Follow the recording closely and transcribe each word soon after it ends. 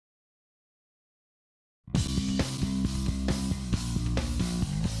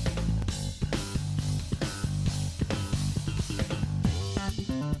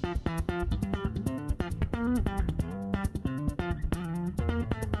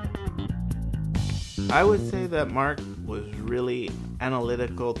I would say that Mark was really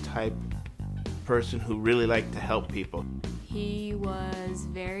analytical type person who really liked to help people. He was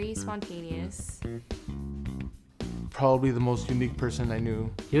very spontaneous. Probably the most unique person I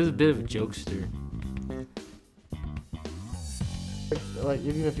knew. He was a bit of a jokester. Like,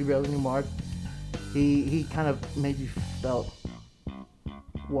 even if you barely knew Mark, he kind of made you felt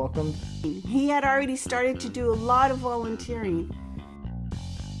welcomed. He had already started to do a lot of volunteering.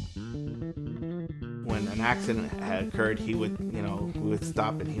 When an accident had occurred, he would, we would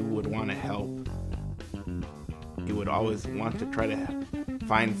stop and he would want to help. He would always want to try to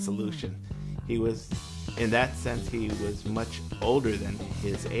find a solution. He was, in that sense, he was much older than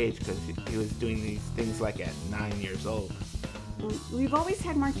his age because he was doing these things like at 9 years old. We've always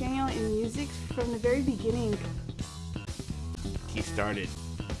had Mark Daniel in music from the very beginning. He started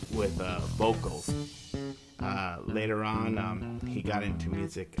with vocals. Later on, he got into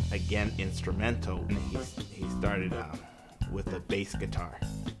music again, instrumental, and he started with a bass guitar.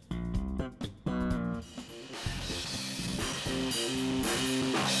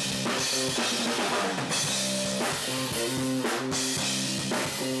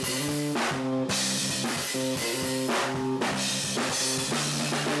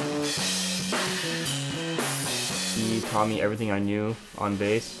 He taught me everything I knew on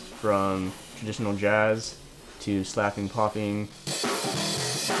bass, from traditional jazz to slapping, popping.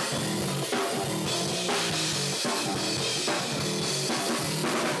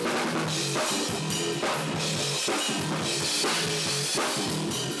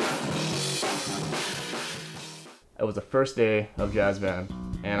 It was the first day of jazz band,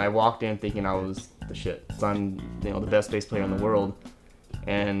 and I walked in thinking I was the shit. I'm, the best bass player in the world.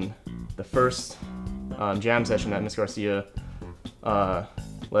 And the first jam session that Miss Garcia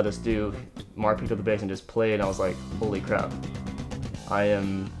let us do, Mark picked up the bass and just played, and I was like, holy crap, I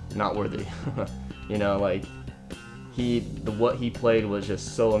am not worthy. What he played was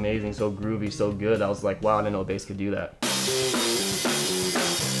just so amazing, so groovy, so good. I was like, wow, I didn't know bass could do that.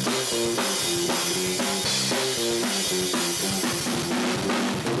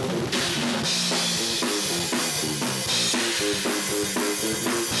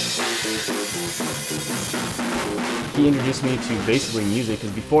 He introduced me to basically music,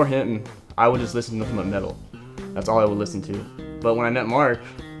 because before him, I would just listen to nothing but metal. That's all I would listen to. But when I met Mark,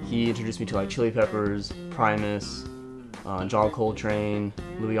 he introduced me to like Chili Peppers, Primus, John Coltrane,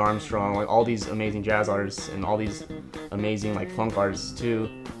 Louis Armstrong, like all these amazing jazz artists and all these amazing like funk artists too,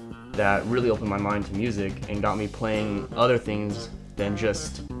 that really opened my mind to music and got me playing other things than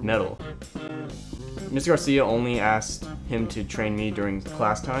just metal. Mr. Garcia only asked him to train me during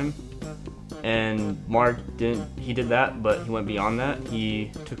class time, and Mark he did that, but he went beyond that.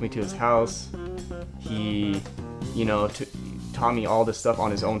 He took me to his house. He, taught me all this stuff on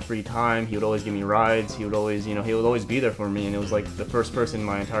his own free time. He would always give me rides. He would always be there for me, and it was like the first person in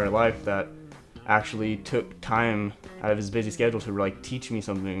my entire life that actually took time out of his busy schedule to like teach me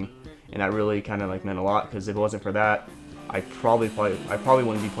something, and that really kind of like meant a lot, because if it wasn't for that, I probably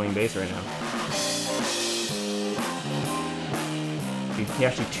wouldn't be playing bass right now. He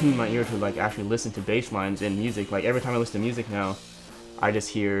actually tuned my ear to like actually listen to bass lines in music. Like every time I listen to music now, I just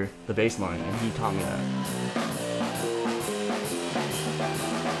hear the bass line, and he taught me that.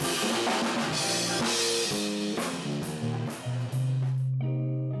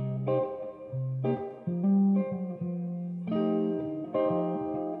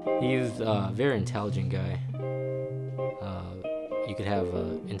 He's a very intelligent guy. You could have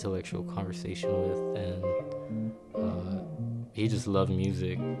an intellectual conversation with, and he just loved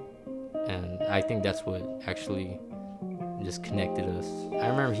music, and I think that's what actually just connected us. I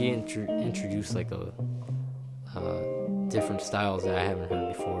remember he introduced like different styles that I haven't heard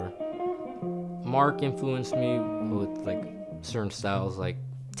before. Mark influenced me with like certain styles like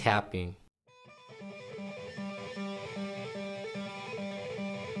tapping.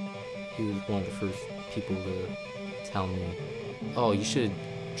 He was one of the first people to tell me, oh, you should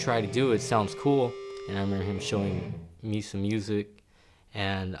try to do it, it sounds cool. And I remember him showing me some music,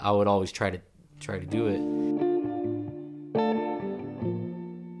 and I would always try to do it.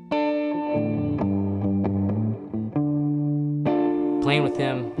 Playing with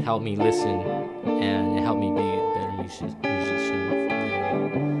him helped me listen, and it helped me be a better musician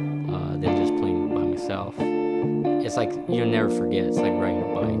than just playing by myself. It's like you'll never forget. It's like riding a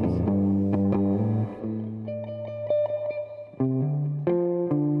bike.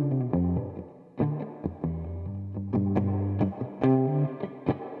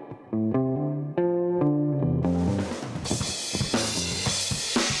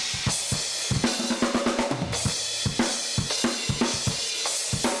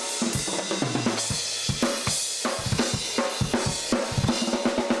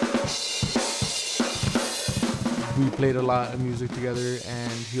 we played a lot of music together,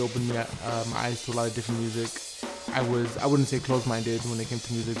 and he opened my eyes to a lot of different music. I wouldn't say closed-minded when it came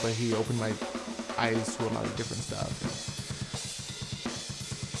to music, but he opened my eyes to a lot of different stuff.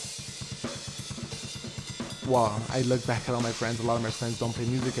 While I look back at all my friends, a lot of my friends don't play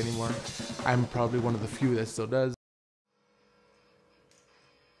music anymore. I'm probably one of the few that still does.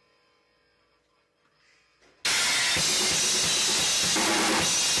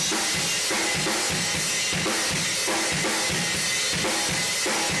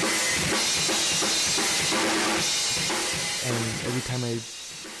 And every time I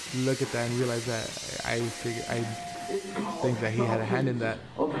look at that and realize that, I think that he had a hand in that.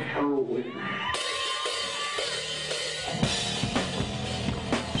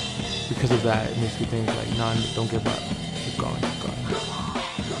 Because of that, it makes me think like, nah, don't give up. Keep going, keep going.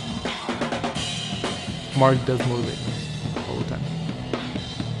 Mark does motivate me all the time.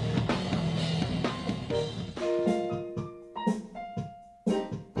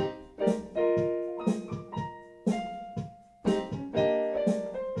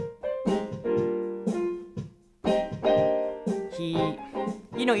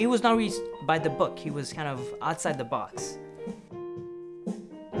 He was not really by the book. He was kind of outside the box.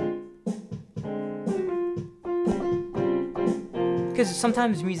 Because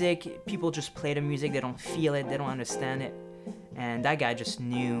sometimes music, people just play the music, they don't feel it, they don't understand it. And that guy just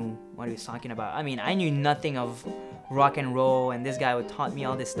knew what he was talking about. I mean, I knew nothing of rock and roll, and this guy would taught me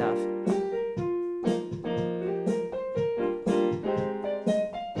all this stuff.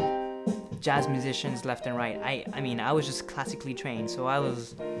 Jazz musicians left and right. I mean, I was just classically trained, so I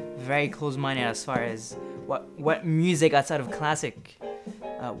was very close-minded as far as what music outside of classic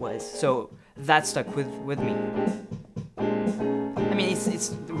was. So that stuck with me. I mean,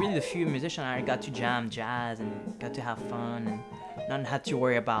 it's really the few musicians I got to jam jazz and got to have fun and not had to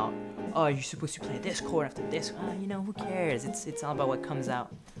worry about, oh, you're supposed to play this chord after this. Who cares? It's all about what comes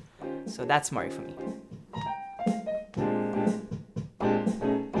out. So that's Mark for me.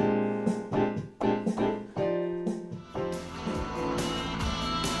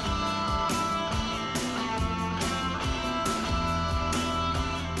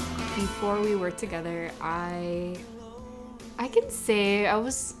 Before we worked together, I can say I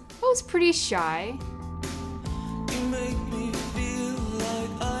was pretty shy.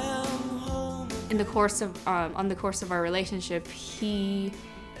 In the course of on the course of our relationship, he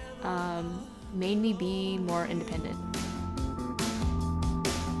made me be more independent.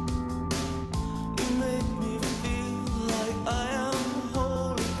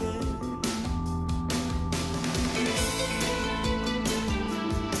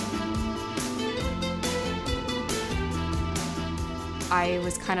 I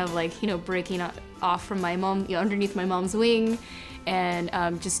was kind of like, breaking off from my mom, underneath my mom's wing, and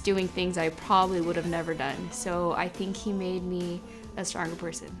just doing things I probably would have never done. So I think he made me a stronger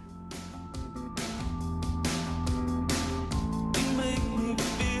person.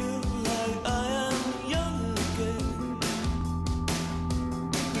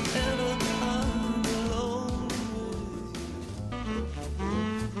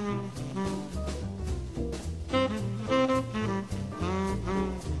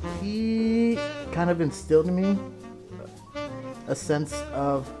 He kind of instilled in me a sense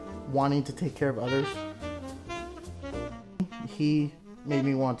of wanting to take care of others. He made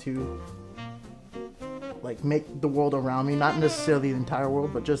me want to make the world around me, not necessarily the entire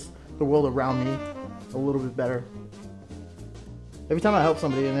world, but just the world around me a little bit better. Every time I help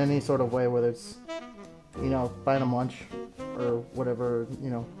somebody in any sort of way, whether it's, buying them lunch or whatever,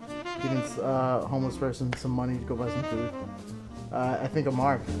 giving a homeless person some money to go buy some food, I think of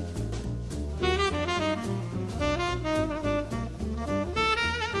Mark.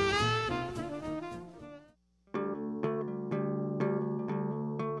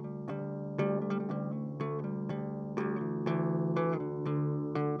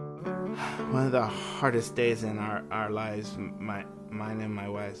 One of the hardest days in our lives, mine and my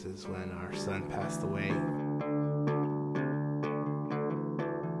wife's, is when our son passed away.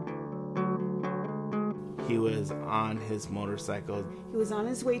 He was on his motorcycle. He was on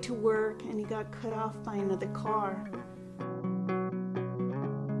his way to work and he got cut off by another car.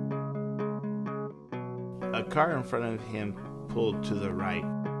 A car in front of him pulled to the right.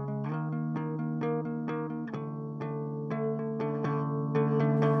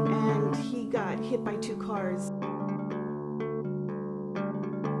 And he got hit by two cars.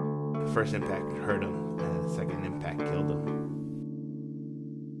 The first impact hurt him, and the second impact killed him.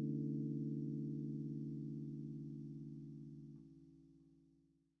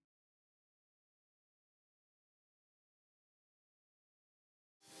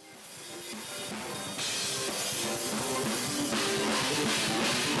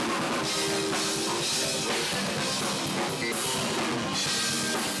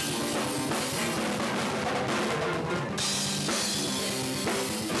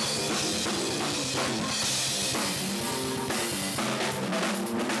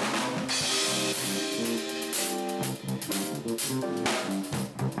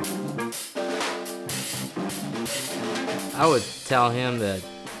 I would tell him that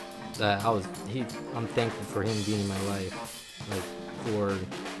I'm thankful for him being in my life, like for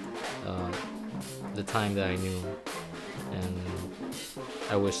the time that I knew him, and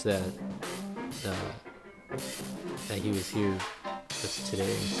I wish that he was here just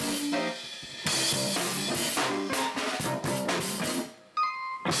today.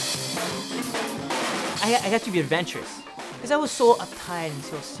 I got to be adventurous because I was so uptight and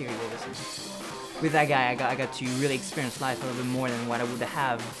so serious. With that guy, I got to really experience life a little bit more than what I would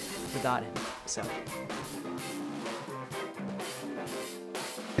have without him. So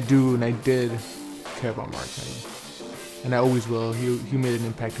I do and I did care about Mark, and I always will. He made an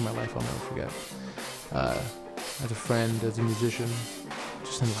impact in my life I'll never forget. As a friend, as a musician,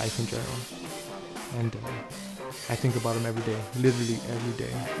 just in life in general. And I think about him every day, literally every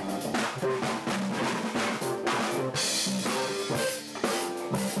day.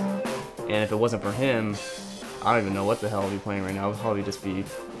 And if it wasn't for him, I don't even know what the hell I'd be playing right now. I would probably just be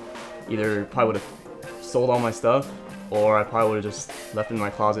probably would have sold all my stuff, or I probably would have just left it in my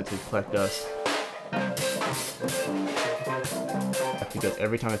closet to collect dust. Because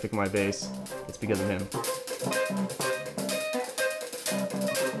every time I pick up my bass, it's because of him.